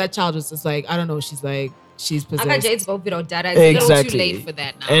kid also that child was just like, I don't know, she's possessed. It's a little too late for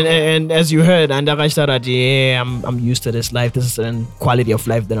that now. And as you heard, and I'm used to this life. This is a quality of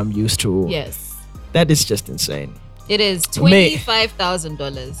life that I'm used to. Yes. That is just insane. It is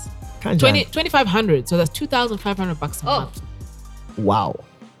 $25,000. 2,500. So that's $2,500 a month. Wow.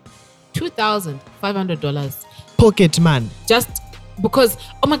 $2,500 pocket, man. Just because,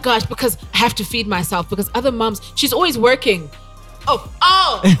 oh my gosh, because I have to feed myself, because other moms, she's always working.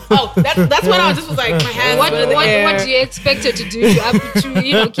 That's when I just was like, my hands What were in the air. do you expect her to do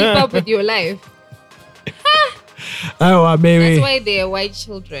to keep up with your life? Oh, maybe. That's why they are white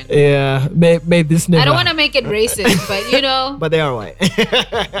children. Yeah, may this never. I don't want to make it racist, but But they are white.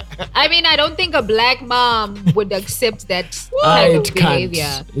 I mean, I don't think a black mom would accept that kind of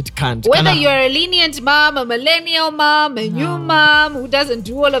behavior. It can't. Whether you're a lenient mom, a millennial mom, a new mom who doesn't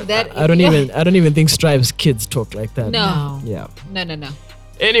do all of that. I don't even think Strive's kids talk like that. No. Yeah. No.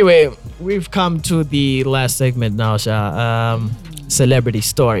 Anyway, we've come to the last segment now, Sha. Celebrity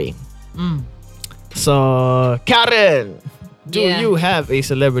story. So, Karen, do Yeah. you have a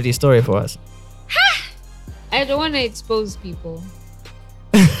celebrity story for us? I don't want to expose people.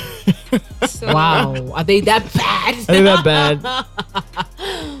 So Wow, are they that bad? Are they that bad?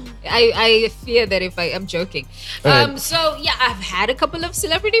 I fear that if I'm joking. Right. So yeah, I've had a couple of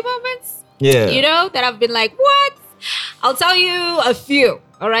celebrity moments. Yeah. That I've been like, what? I'll tell you a few.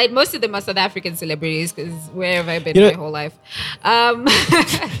 All right, most of them are South African celebrities because where have I been my whole life?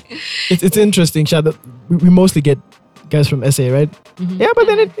 It's interesting, Sha, that we mostly get guys from SA, right? Yeah, but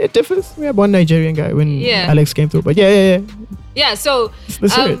then it differs. We have one Nigerian guy when Alex came through. But yeah. Yeah, so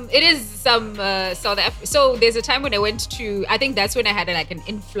Let's hear it. it is some South Africa. So there's a time when I went to, I think that's when I had like an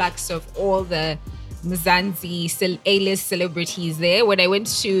influx of all the Mzansi A-list celebrities there. When I went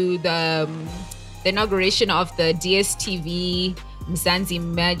to the inauguration of the DSTV Mzansi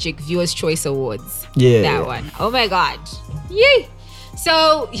Magic Viewers Choice Awards. Yeah. That one. Oh my God. Yay.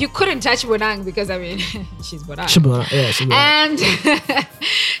 So you couldn't touch Bonang because she's Bonang. She's And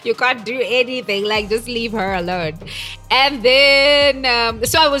you can't do anything, like just leave her alone. And then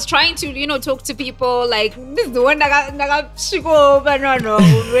so I was trying to talk to people like this is the one that no I'm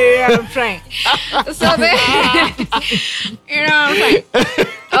trying. So then I'm trying.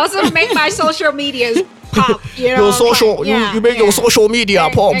 Also make my social medias pop, Your social, you make your social media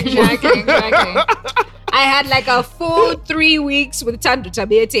pop. Exactly. I had like a full 3 weeks with Tando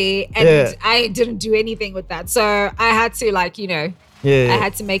Tabete and I didn't do anything with that. So I had to I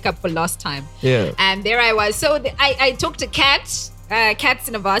had to make up for lost time. Yeah. And there I was. So I talked to Kat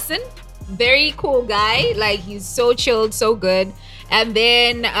Sinabasan. Very cool guy. Like he's so chilled, so good. And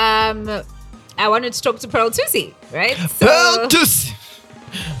then I wanted to talk to Pearl Tusi, right? So, Pearl Tusi.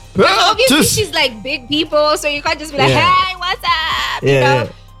 obviously she's like big people, so you can't just be like, hey, what's up? You know?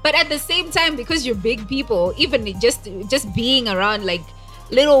 But at the same time, because you're big people, even just being around like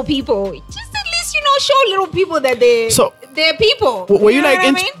little people, just at least show little people that they're people. Were you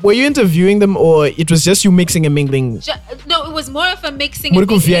were you interviewing them, or it was just you mixing and mingling? No, it was more of a mixing and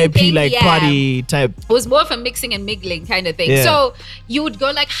VIP mingling thing, like party type. It was more of a mixing and mingling kind of thing. Yeah. So you would go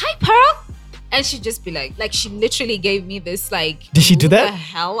like, hi Pearl, and she'd just be like she literally gave me this like, did she do that? Who the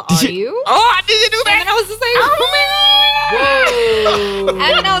hell are you? Oh, did you do that? And then I was just like, oh my God. Whoa. And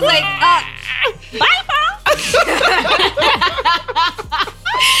then I was like, bye, Pearl.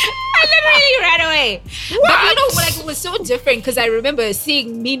 I literally ran away. What? But it was so different because I remember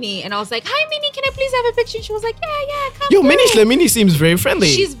seeing Minnie and I was like, hi Minnie, can I please have a picture? And she was like, yeah, come Yo, through. Minnie seems very friendly.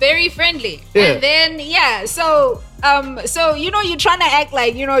 She's very friendly. Yeah. And then so you're trying to act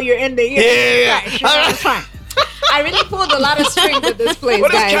like you're in the Yeah. Fine. I really pulled a lot of strings at this place,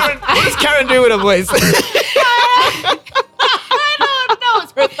 What guys. is Karen doing with her voice? I don't know.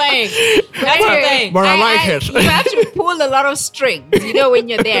 It's her thing. That's her thing. But I like it. You have to pull a lot of strings, when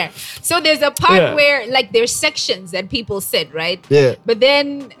you're there. So there's a part where there's sections that people sit, right? Yeah. But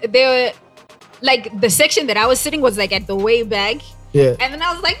then there, the section that I was sitting was at the way back. Yeah. And then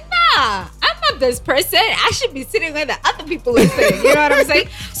I was like, nah, I'm not this person. I should be sitting where the other people are sitting. You know what I'm saying?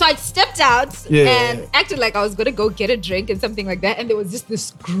 So I stepped out and acted like I was going to go get a drink and something like that. And there was just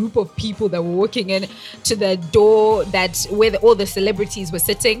this group of people that were walking in to the door where all the celebrities were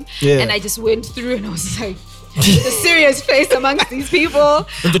sitting. Yeah. And I just went through and I was like, with a serious face amongst these people.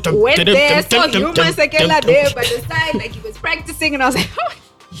 Went there, saw Yuma Sekela there by the side, like he was practicing. And I was like, oh,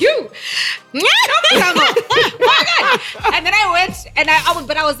 you. Come on. Oh my God. And then I went and I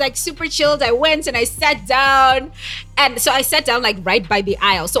was like super chilled. I went and I sat down. And so I sat down right by the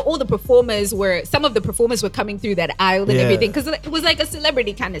aisle. So all the performers some of the performers were coming through that aisle and everything because it was like a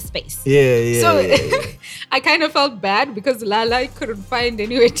celebrity kind of space. Yeah. So I kind of felt bad because Lala couldn't find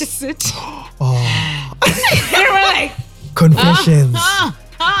anywhere to sit. Oh. And we're like, Confessions.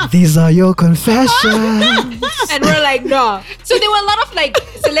 These are your confessions. and we're like, no. So there were a lot of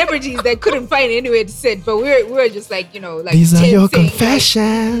celebrities that couldn't find anywhere to sit, but we were just These are your tensing,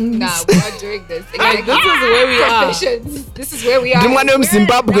 confessions. nah, we're not doing this. And you're This is where we are. confessions. This is where we are. Ndimwana We're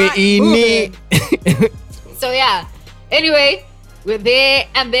Zimbabwe not ini. moving. So yeah. Anyway, we're there,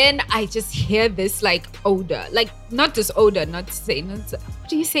 and then I just hear this like odor, like not this odor, not saying. What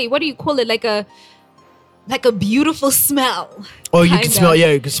do you say? What do you call it? Like a beautiful smell. Oh, you kind can of. smell.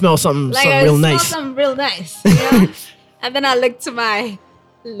 Yeah, you can smell something. Like something I real smell nice. something real nice. You know? And then I look to my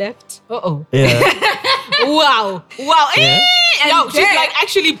left. Yeah. Wow. Yeah. Yo, she's there- like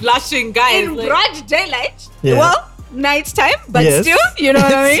actually blushing, guys. in Like, broad daylight. Yeah. Well, nighttime, but Yes. still, you know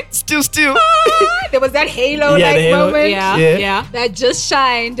what I mean? Still. There was that halo Yeah, like the halo. moment yeah, Yeah. yeah. that just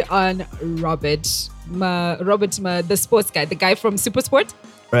shined on Robert, the sports guy, the guy from Supersport.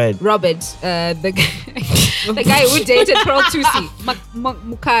 Right. Robert, the guy who dated Pearl Tusi,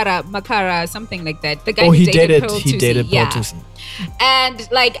 Makara, something like that. The guy Oh, who he dated dated. Pearl He Tusi. dated Paul Yeah. Tusi. And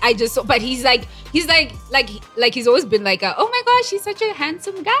like I just, but he's he's always been like, oh my gosh, he's such a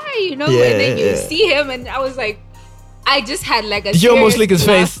handsome guy, you know. Yeah, and then you yeah. see him, and I was like, I just had like a. Did you almost lick serious his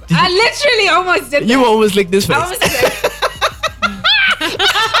laugh. face? Did I literally almost did. You that. almost licked this face. I was like,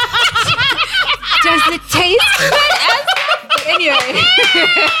 does it taste good? Anyway.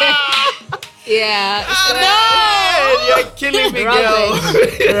 Yeah. You're killing me,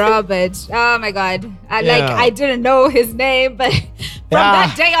 Robert. Oh my God. Yeah. I didn't know his name, but from Yeah.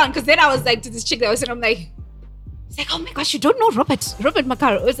 that day on, because then I was like to this chick that was sitting, I'm like, it's like, oh my gosh, you don't know Robert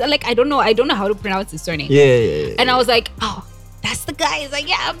Makar. It was like, I don't know how to pronounce his surname. Yeah. And I was like, oh, that's the guy. He's like,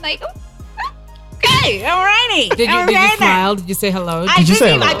 yeah. I'm like, oh, okay, alrighty. Did you smile? Did you say hello? Did you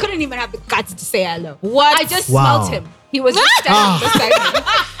say I hello? couldn't even have the guts to say hello. What? I just Wow. smelt him. He was just standing beside me.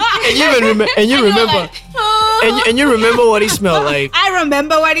 And you remember. And you remember. And you remember what he smelled like. I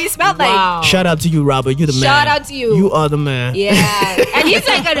remember what he smelled Wow. Shout out to you, Robert. You're the man. Shout out to you. You are the man. Yeah, and he's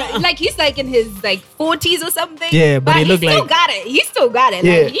like in his like 40s or something. Yeah, but he looked still like- got it. He still got it.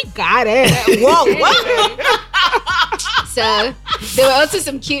 Yeah. Like, he got it. Whoa. So there were also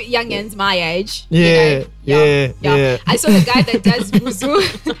some cute youngins my age. Yeah, yeah. I saw the guy that does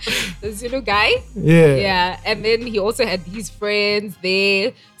Vuzu, the Zulu guy. Yeah. Yeah, and then he also had his friends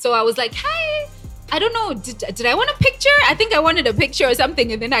there. So I was like, hi. I don't know. Did I want a picture? I think I wanted a picture or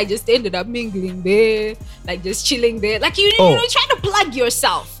something, and then I just ended up mingling there, like just chilling there, like you know, trying to plug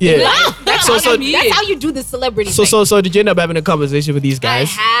yourself. Yeah. That's how you do the celebrity. thing. So did you end up having a conversation with these guys?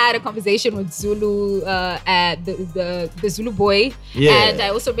 I had a conversation with Zulu, at the Zulu boy, Yeah. and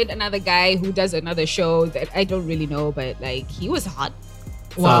I also met another guy who does another show that I don't really know, but like he was hot.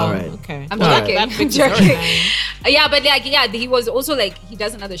 Wow. All right. Okay. I'm All joking. right. I'm That joking. picture's Yeah, but like, yeah, he was also like, he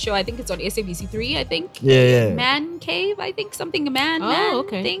does another show. I think it's on SABC3, I think. Yeah. Man Cave, I think. Something man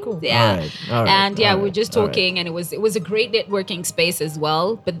okay, thing. cool. Yeah. All right. And yeah, all we're right, just all right. talking, and it was a great networking space as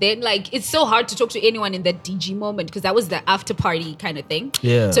well. But then like, it's so hard to talk to anyone in that DG moment, because that was the after party kind of thing.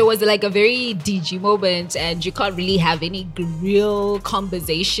 Yeah. So it was like a very DG moment, and you can't really have any real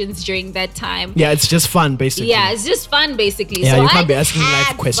conversations during that time. Yeah, it's just fun, basically. Yeah, it's just fun basically. Yeah, so you can't I be just asking live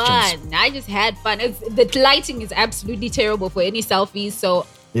had questions. Fun. I just had fun. The lighting is absolutely terrible for any selfies. So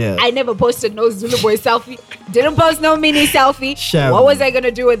Yeah. I never posted no Zulu boy selfie. Didn't post no mini selfie. Shout. What was I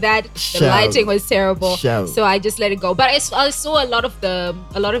gonna do with that? The Shout. lighting was terrible. Shout. So I just let it go. But I saw a lot of the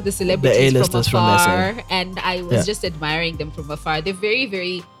celebrities from A-listers from afar, SA. and I was Yeah. just admiring them from afar. They're very,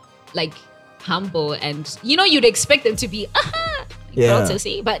 very like humble, and you'd expect them to be Yeah. to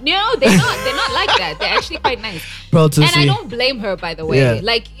see, but no, they're not. They're not like that. They're actually quite nice. Proud to And I see. don't blame her, by the way. Yeah.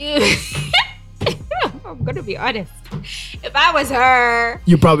 Like, I'm gonna be honest. If I was her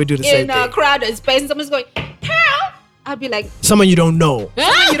You probably do the same in a thing. crowded space and someone's going, Pearl, I'd be like, Someone you don't know.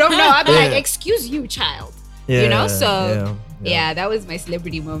 you don't know. I'd be like, Yeah. excuse you, child. Yeah. So yeah. yeah, that was my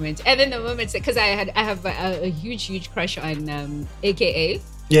celebrity moment. And then the moments, because I have a huge crush on AKA.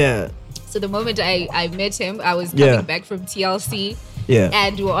 Yeah. So the moment I met him, I was Yeah. coming back from TLC, Yeah.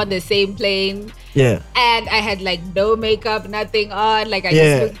 and we were on the same plane. Yeah. And I had like no makeup, nothing on. Like I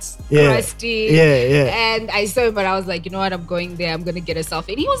Yeah. just looked Yeah. crusty. Yeah. And I saw him, but I was like, you know what? I'm going there. I'm gonna get a selfie.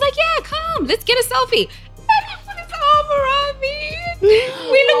 And he was like, yeah, come, let's get a selfie. And he put his arm around me.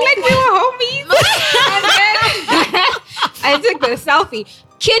 We looked like we were homies. And then I took the selfie.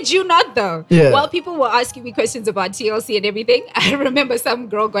 Kid you not though. Yeah. While people were asking me questions about TLC and everything, I remember some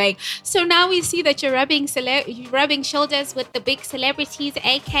girl going, so now we see that you're rubbing shoulders with the big celebrities,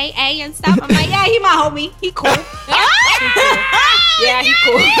 AKA and stuff. I'm like, yeah, he my homie. He cool. Yeah, he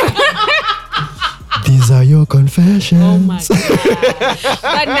cool. These are your confessions. Oh my god.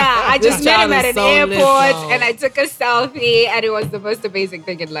 But nah, I just This met him child at is an so airport, little. and I took a selfie, and it was the most amazing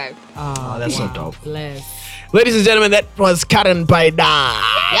thing in life. Oh, that's so dope. Bless. Ladies and gentlemen, that was Karen Paida.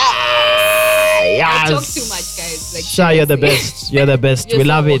 Yes. I talk too much, guys. Like, Sha, you're the seriously. best. You're the best. You're we so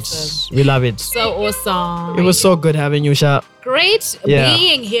love awesome. it. We love it. So awesome. It was so good having you, Sha. Great Yeah.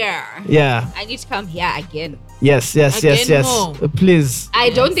 being here. Yeah. I need to come here again. Yes. Again more. Please. I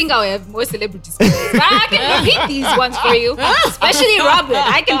don't think I'll have more celebrities, but I can repeat these ones for you, especially Robert.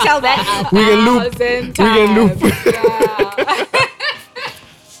 I can tell that We can loop. 1,000 We can loop. times. Yeah.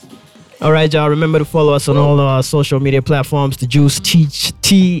 All right, y'all. Remember to follow us on all our social media platforms. The Juice Teach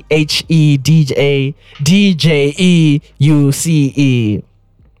THEDJEUCE.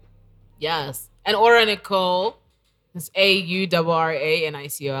 Yes. And Aura Nicole. It's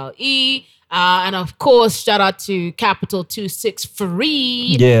AURRANICOLE. And of course, shout out to Capital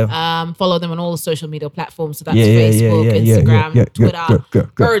 263. Yeah. Follow them on all the social media platforms. So that's Yeah, yeah, Facebook, yeah, yeah, Instagram, yeah, yeah, Twitter, yeah.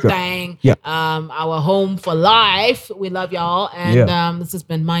 everything. Yeah. Our home for life. We love y'all. And Yeah. this has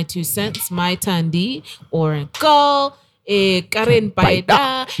been my 2 cents, my Tandi, Aura Nicole. Karen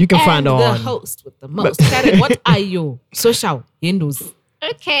Paida. You can find her the on- host with the most. Karen, what are you? Social Hindus.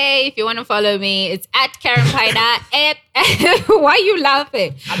 Okay, if you want to follow me, it's at Karen Paida. Why are you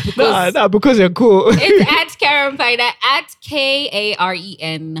laughing? Nah, because you're cool. It's at Karen Paida, at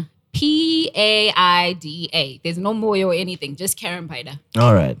KarenPaida. There's no more or anything, just Karen Paida.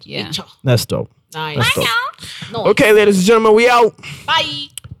 All right. Yeah. That's dope. Nice. That's dope. No. Okay, ladies and gentlemen, we out. Bye.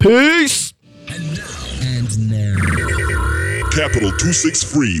 Peace. Capital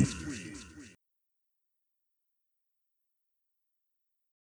 263